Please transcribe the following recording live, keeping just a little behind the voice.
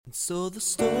So the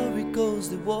story goes,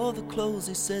 they wore the clothes,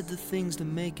 they said the things to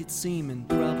make it seem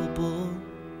improbable.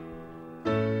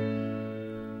 The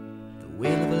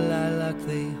wheel of a lilac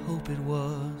they hope it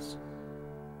was.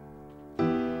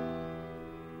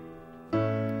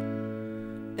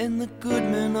 And the good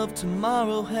men of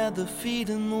tomorrow had their feet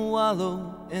in the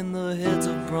wallow, and the heads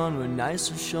of brawn were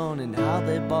nicer shone in how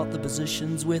they bought the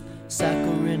positions with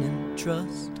saccharine and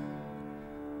trust.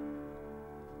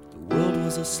 The world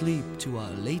was asleep to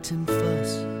our latent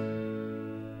fuss.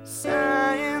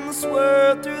 Signs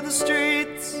swirled through the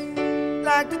streets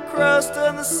like the crust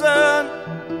of the sun.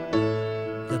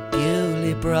 The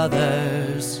Bewlay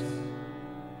brothers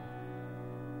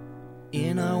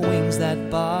in our wings that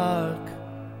bark,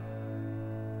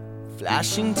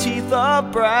 flashing teeth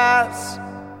of brass,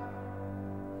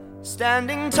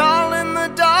 standing tall in the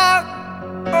dark.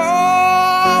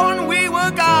 Oh, and we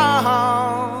were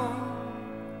gone,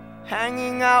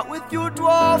 hanging out with your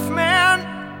dwarf man.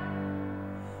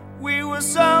 We were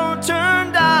so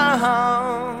turned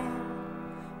down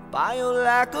by your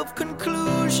lack of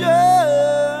conclusions.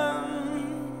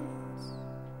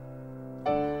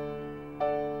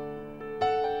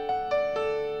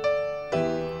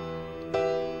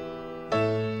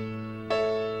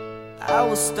 I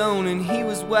was stoned and he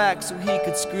was whacked, so he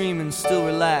could scream and still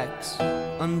relax.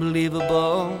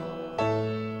 Unbelievable.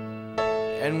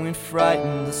 And we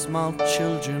frightened the small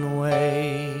children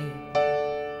away.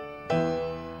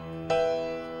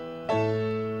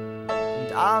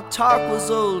 And our talk was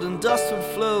old and dust would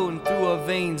flow and through our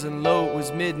veins, and lo, it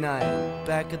was midnight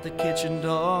back at the kitchen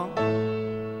door,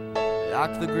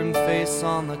 like the grim face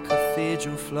on the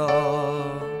cathedral floor.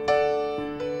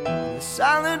 The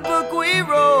silent book we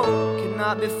wrote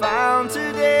cannot be found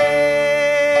today.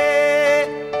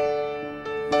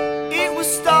 It was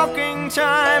stalking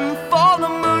time for the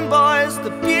Moon Boys,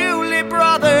 the Bewlay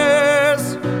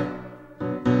brothers,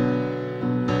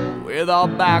 with our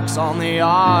backs on the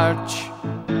arch.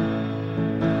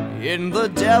 And the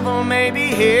devil may be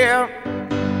here,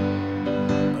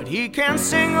 but he can't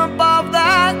sing above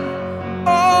that.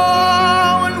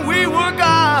 Oh, and we were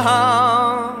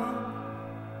gone,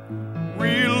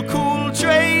 real cool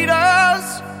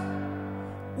traders.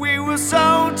 We were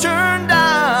so turned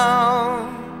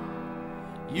down,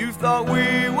 you thought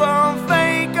we were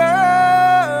fakers.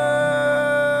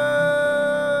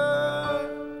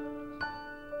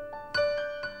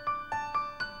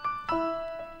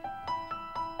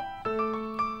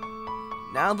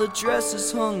 Now the dress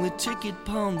is hung, the ticket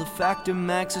pawned, the factor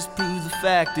max has proved the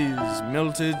fact is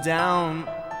melted down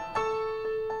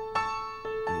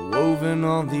and woven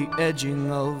on the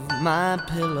edging of my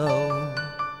pillow.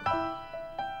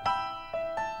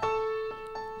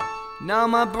 Now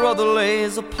my brother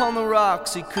lays upon the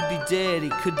rocks. He could be dead, he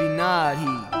could be not, he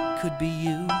could be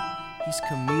you. He's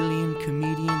chameleon,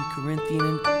 comedian,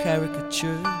 Corinthian, and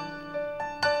caricature,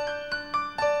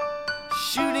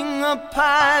 shooting up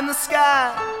high in the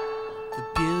sky, the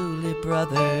Bewlay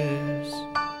brothers.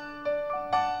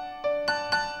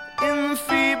 In the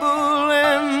feeble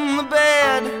and the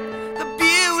bad, the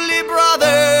Bewlay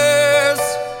brothers.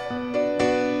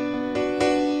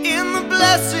 In the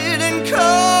blessed and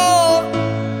cold,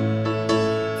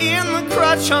 in the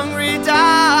crutch-hungry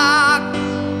dark,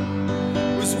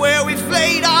 was where we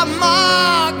flayed our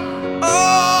mark.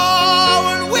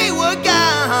 Oh, and we were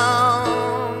gone,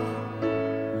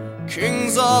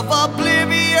 kings of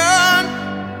oblivion.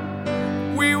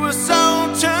 We were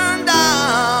so turned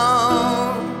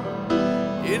down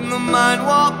in the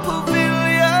mind-warp pavilion.